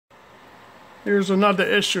Here's another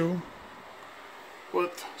issue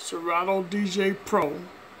with Serato DJ Pro.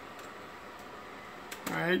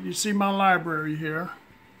 Alright, you see my library here.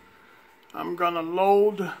 I'm gonna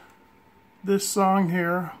load this song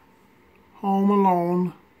here, Home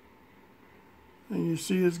Alone. And you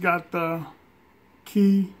see it's got the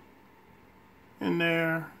key in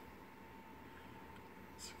there.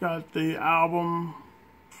 It's got the album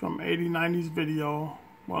from 80s, 90s video.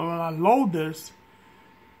 Well, when I load this,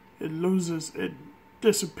 it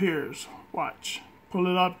disappears. Watch. Pull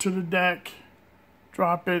it up to the deck,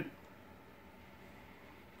 drop it.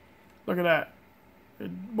 Look at that.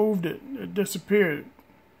 It moved it. It disappeared.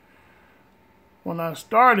 When I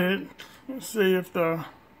started, let's see if the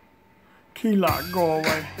key lock go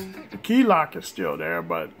away. The key lock is still there,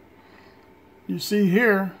 but you see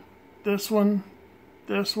here, this one,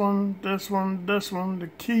 this one, this one, this one, the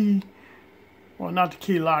key, well, not the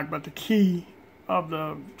key lock, but the key of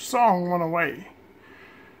the song went away.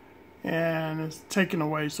 And it's taken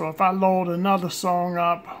away. So if I load another song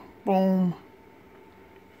up, boom.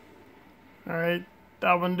 Alright,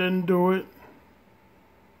 that one didn't do it.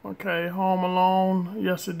 Okay, Home Alone,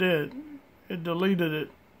 yes it did. It deleted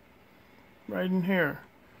it. Right in here.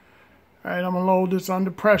 Alright, I'm going to load this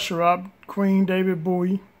Under Pressure up. Queen, David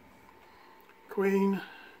Bowie. Queen,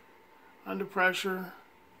 Under Pressure.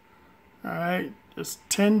 Alright, it's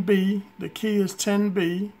 10B. The key is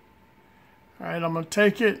 10B. Alright, I'm going to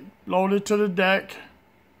take it, load it to the deck.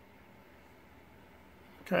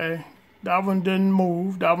 Okay, that one didn't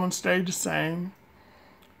move. That one stayed the same.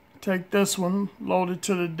 Take this one, load it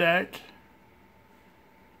to the deck.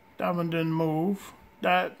 That one didn't move.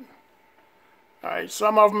 That. Alright,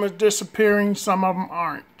 some of them are disappearing, some of them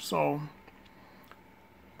aren't. So,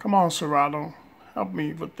 come on, Serato. Help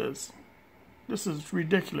me with this. This is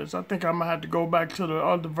ridiculous. I think I'm going to have to go back to the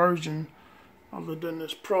other version other than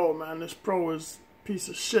this Pro, man. This Pro is a piece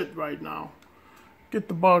of shit right now. Get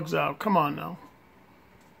the bugs out. Come on now.